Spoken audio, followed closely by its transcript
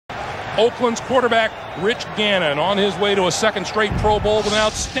Oakland's quarterback, Rich Gannon, on his way to a second straight Pro Bowl with an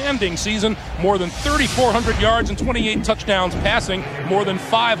outstanding season. More than 3,400 yards and 28 touchdowns passing, more than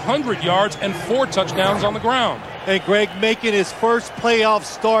 500 yards and 4 touchdowns on the ground. And Greg making his first playoff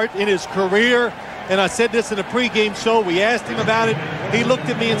start in his career. And I said this in a pregame show. We asked him about it. He looked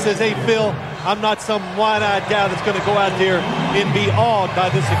at me and says, "Hey, Phil, I'm not some wide-eyed guy that's going to go out there and be awed by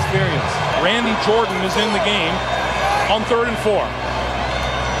this experience." Randy Jordan is in the game on 3rd and 4.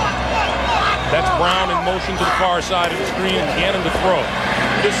 That's Brown in motion to the far side of the screen. Gannon to throw.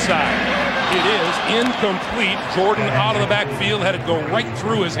 This side. It is incomplete. Jordan out of the backfield, had it go right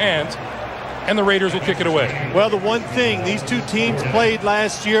through his hands, and the Raiders will kick it away. Well, the one thing, these two teams played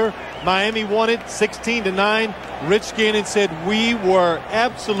last year. Miami won it 16-9. Rich Gannon said we were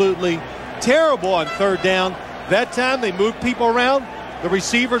absolutely terrible on 3rd down. That time they moved people around. The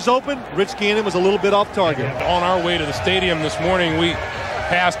receivers open. Rich Gannon was a little bit off target. On our way to the stadium this morning, we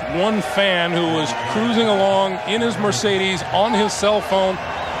passed one fan who was cruising along in his Mercedes on his cell phone.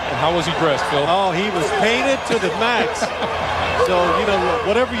 And how was he dressed, Phil? Oh, he was painted to the max. So, you know,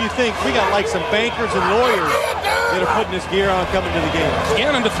 whatever you think, we got like some bankers and lawyers that are putting this gear on coming to the game.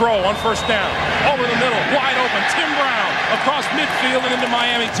 Gannon to throw on 1st down. Over the middle, wide open. Tim Brown across midfield and into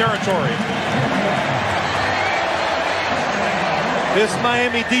Miami territory. This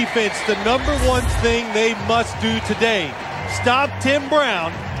Miami defense, the number one thing they must do today, stop Tim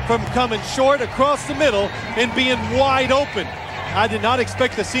Brown from coming short across the middle and being wide open. I did not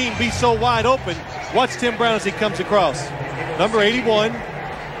expect to see him be so wide open. Watch Tim Brown as he comes across. Number 81.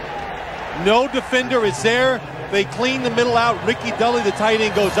 No defender is there. They clean the middle out. Ricky Dudley, the tight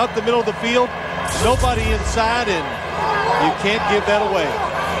end, goes up the middle of the field. Nobody inside, and you can't give that away.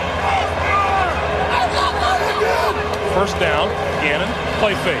 1st down, Gannon,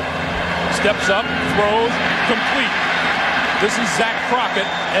 play fake. Steps up, throws, complete. This is Zach Crockett,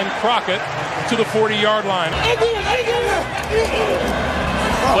 and Crockett to the 40-yard line.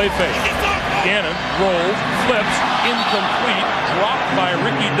 Play fake. Gannon rolls, flips, incomplete, dropped by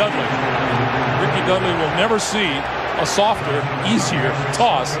Ricky Dudley. Ricky Dudley will never see a softer, easier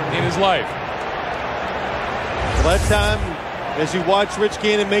toss in his life. Well, that time, as you watch Rich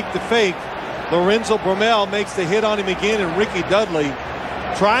Gannon make the fake, Lorenzo Bromell makes the hit on him again, and Ricky Dudley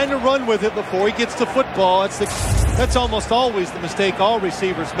trying to run with it before he gets to football. That's almost always the mistake all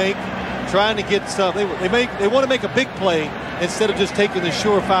receivers make, trying to get some. They want to make a big play instead of just taking the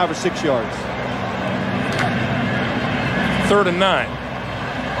sure 5 or 6 yards. 3rd and 9.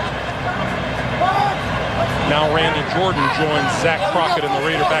 Now Randy Jordan joins Zach Crockett in the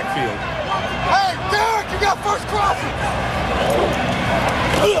Raider backfield. Hey, Derek, you got first crossing.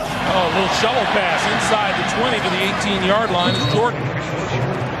 Oh, a little shovel pass inside the 20 to the 18-yard line is Jordan.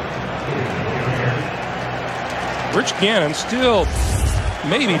 Rich Gannon still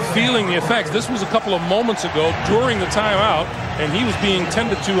maybe feeling the effects. This was a couple of moments ago during the timeout, and he was being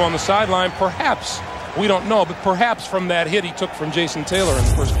tended to on the sideline. Perhaps, we don't know, but perhaps from that hit he took from Jason Taylor in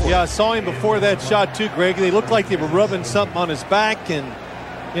the first quarter. Yeah, I saw him before that shot too, Greg. They looked like they were rubbing something on his back, and,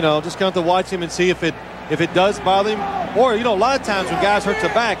 you know, just going to watch him and see if it does bother him. Or, you know, a lot of times when guys hurt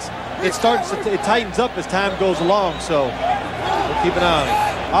their backs, it tightens up as time goes along. So we'll keep an eye on it.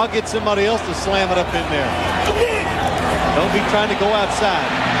 I'll get somebody else to slam it up in there. Don't be trying to go outside.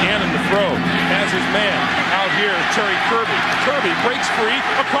 Gannon to throw. Has his man out here, Terry Kirby. Kirby breaks free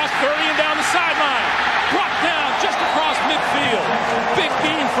across 30 and down the sideline. Brought down just across midfield. Big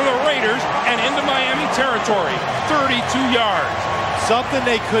gain for the Raiders and into Miami territory. 32 yards. Something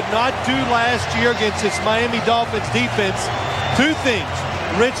they could not do last year against this Miami Dolphins defense. 2 things.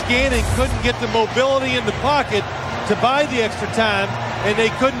 Rich Gannon couldn't get the mobility in the pocket to buy the extra time, and they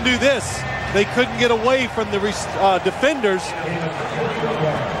couldn't do this. They couldn't get away from the defenders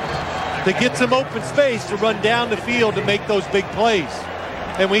to get some open space to run down the field to make those big plays.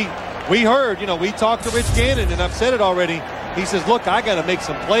 And we heard, you know, we talked to Rich Gannon, and I've said it already. He says, look, I got to make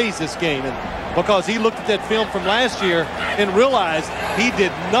some plays this game. And because he looked at that film from last year and realized he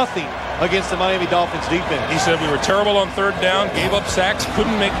did nothing against the Miami Dolphins defense. He said we were terrible on 3rd down, gave up sacks,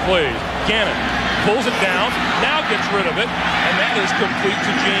 couldn't make plays. Gannon pulls it down, now gets rid of it, and that is complete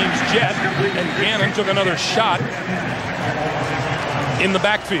to James Jett. And Gannon took another shot in the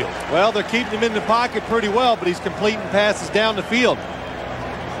backfield. Well, they're keeping him in the pocket pretty well, but he's completing passes down the field.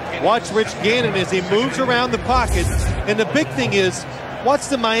 Watch Rich Gannon as he moves around the pocket. And the big thing is, watch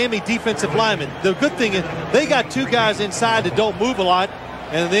the Miami defensive linemen. The good thing is they got 2 guys inside that don't move a lot.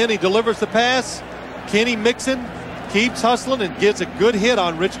 And then he delivers the pass. Kenny Mixon keeps hustling and gets a good hit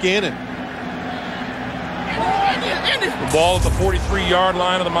on Rich Gannon. The ball at the 43-yard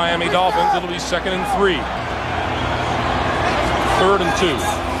line of the Miami Dolphins. It'll be 2nd and 3. 3rd and 2.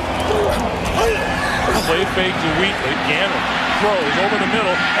 fake to Wheatley. Gannon throws over the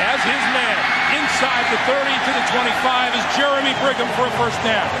middle as his man. Inside the 30 to the 25 is Jeremy Brigham for a first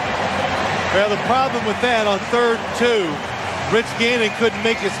down. Well, the problem with that on 3rd and 2, Rich Gannon couldn't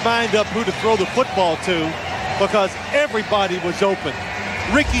make his mind up who to throw the football to because everybody was open.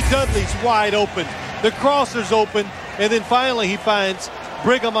 Ricky Dudley's wide open. The crosser's open. And then finally he finds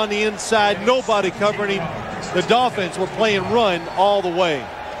Brigham on the inside. Nobody covering him. The Dolphins were playing run all the way.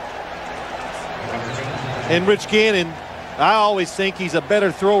 And Rich Gannon, I always think he's a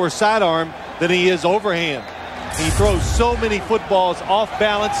better thrower sidearm than he is overhand. He throws so many footballs off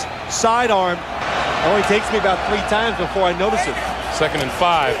balance, sidearm. It only takes me about 3 times before I notice it. 2nd and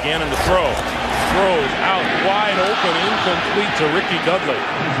 5, Gannon to throw. Throws out wide open, incomplete to Ricky Dudley.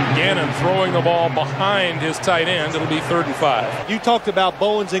 Gannon throwing the ball behind his tight end. It'll be 3rd and 5. You talked about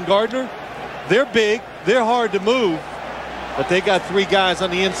Bowens and Gardner. They're big. They're hard to move. But they got 3 guys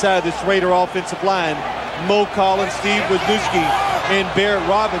on the inside of this Raider offensive line. Mo Collins, Steve Wisniewski, and Barrett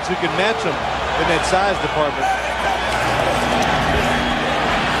Robbins, who can match them in that size department.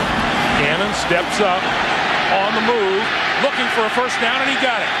 Gannon steps up on the move, looking for a first down, and he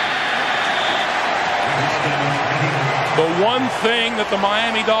got it. The one thing that the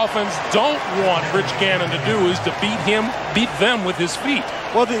Miami Dolphins don't want Rich Gannon to do is to beat them with his feet.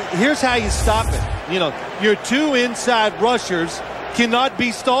 Well, here's how you stop it. You know, your 2 inside rushers cannot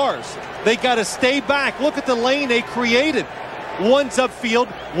be stars. They got to stay back. Look at the lane they created. One's upfield,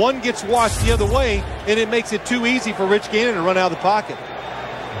 one gets washed the other way, and it makes it too easy for Rich Gannon to run out of the pocket.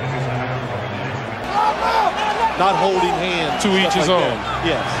 Not holding hands. To each his own.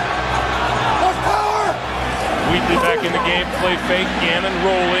 Yes. Wheatley back in the game, play fake. Gannon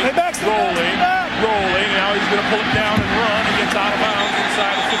rolling. Now he's going to pull it down and run. He gets out of bounds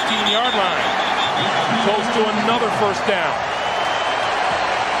inside the 15-yard line. Close to another first down.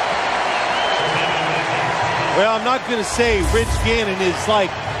 Well, I'm not going to say Rich Gannon is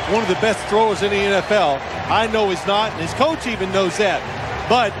like one of the best throwers in the NFL. I know he's not, and his coach even knows that.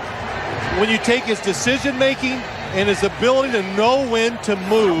 But when you take his decision-making and his ability to know when to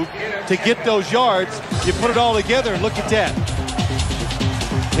move to get those yards, you put it all together, and look at that.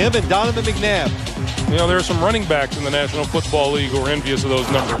 Him and Donovan McNabb. You know, there are some running backs in the National Football League who are envious of those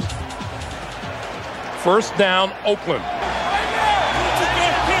numbers. First down, Oakland.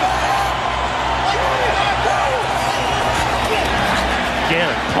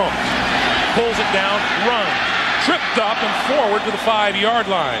 Gannon pumps, pulls it down, runs, tripped up and forward to the 5-yard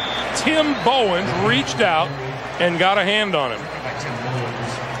line. Tim Bowens reached out and got a hand on him.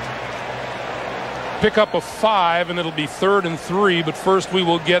 Pick up a 5, and it'll be 3rd and 3, but first we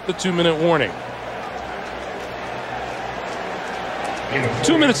will get the 2-minute warning.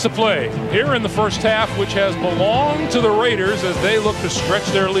 2 minutes to play here in the first half, which has belonged to the Raiders as they look to stretch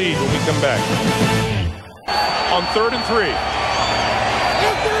their lead when we come back. On 3rd and 3.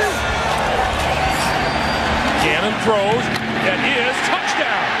 Gannon throws. That is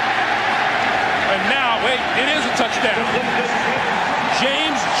touchdown. And now, wait, it is a touchdown.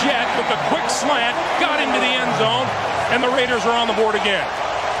 James Jett with a quick slant got into the end zone, and the Raiders are on the board again.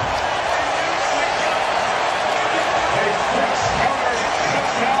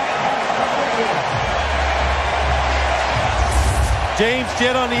 James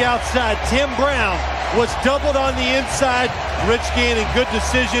Jett on the outside. Tim Brown was doubled on the inside. Rich Gannon, good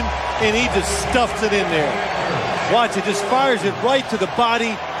decision, and he just stuffs it in there. Watch, it just fires it right to the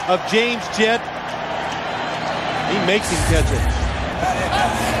body of James Jett. He makes him catch it.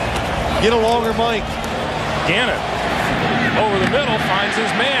 Get a longer mic. Gannon over the middle finds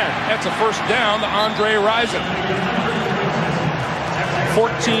his man. That's a first down to Andre Rison.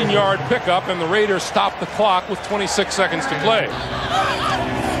 14-yard pickup, and the Raiders stop the clock with 26 seconds to play.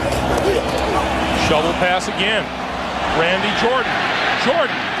 Shovel pass again. Randy Jordan.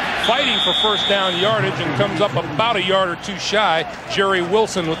 Jordan fighting for first down yardage and comes up about a yard or 2 shy. Jerry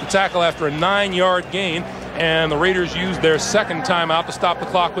Wilson with the tackle after a 9-yard gain, and the Raiders used their second timeout to stop the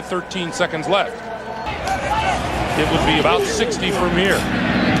clock with 13 seconds left. It would be about 60 from here.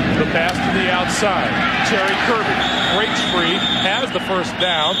 The pass to the outside. Terry Kirby breaks free, has the first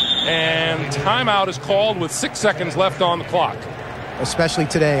down, and timeout is called with 6 seconds left on the clock. Especially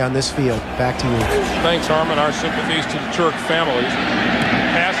today on this field. Back to you. Thanks, Harmon. Our sympathies to the Turk families.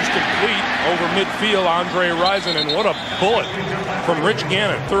 Pass is complete over midfield. Andre Rison, and what a bullet from Rich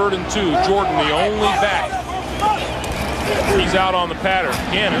Gannon. 3rd and 2. Jordan, the only back. He's out on the pattern.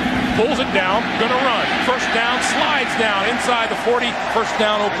 Gannon pulls it down, gonna run. First down, slides down inside the 40. First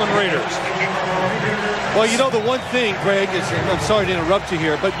down, Oakland Raiders. Well, you know, the one thing, Greg, is, I'm sorry to interrupt you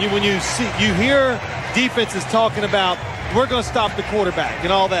here, but when you hear defenses talking about, we're going to stop the quarterback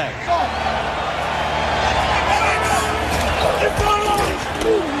and all that.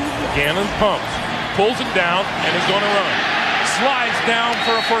 Gannon pumps, pulls it down, and is going to run. Slides down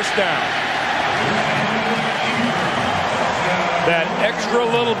for a first down. That extra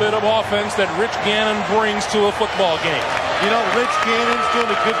little bit of offense that Rich Gannon brings to a football game. You know, Rich Gannon's doing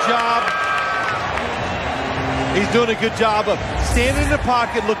a good job. He's doing a good job of standing in the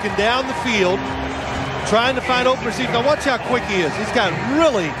pocket, looking down the field, trying to find open receivers. Now watch how quick he is. He's got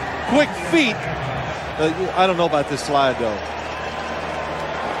really quick feet. I don't know about this slide, though.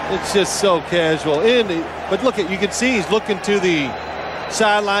 It's just so casual. But look, you can see he's looking to the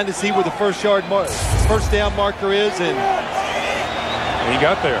sideline to see where the first down marker is. And he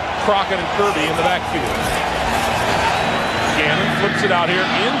got there. Crockett and Kirby in the backfield. Gannon flips it out here,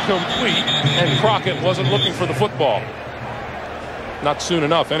 incomplete, and Crockett wasn't looking for the football. Not soon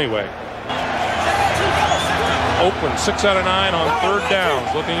enough, anyway. Oakland 6 out of 9 on third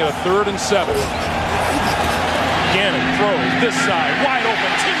downs, looking at a 3rd and 7. Gannon throws this side, wide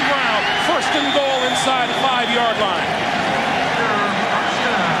open. Tim Brown, 1st and goal inside the 5-yard line.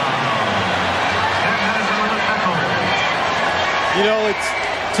 You know, it's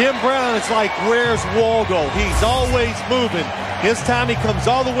Tim Brown. It's like, where's Waldo? He's always moving. This time he comes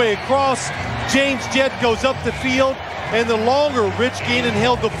all the way across. James Jett goes up the field. And the longer Rich Gannon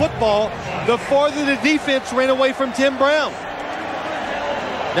held the football, the farther the defense ran away from Tim Brown.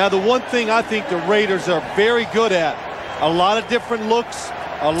 Now, the one thing I think the Raiders are very good at, a lot of different looks,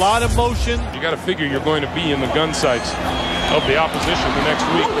 a lot of motion. You got to figure you're going to be in the gun sights of the opposition the next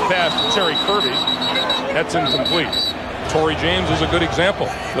week. The pass to Terry Kirby, that's incomplete. Torrey James is a good example.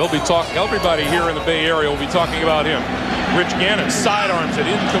 They'll be everybody here in the Bay Area will be talking about him. Rich Gannon sidearms it,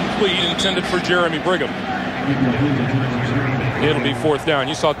 incomplete, intended for Jeremy Brigham. It'll be 4th down.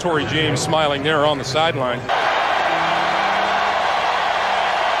 You saw Torrey James smiling there on the sideline.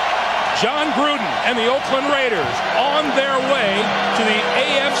 John Gruden and the Oakland Raiders on their way to the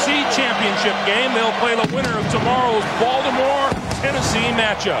AFC Championship game. They'll play the winner of tomorrow's Baltimore-Tennessee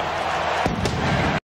matchup.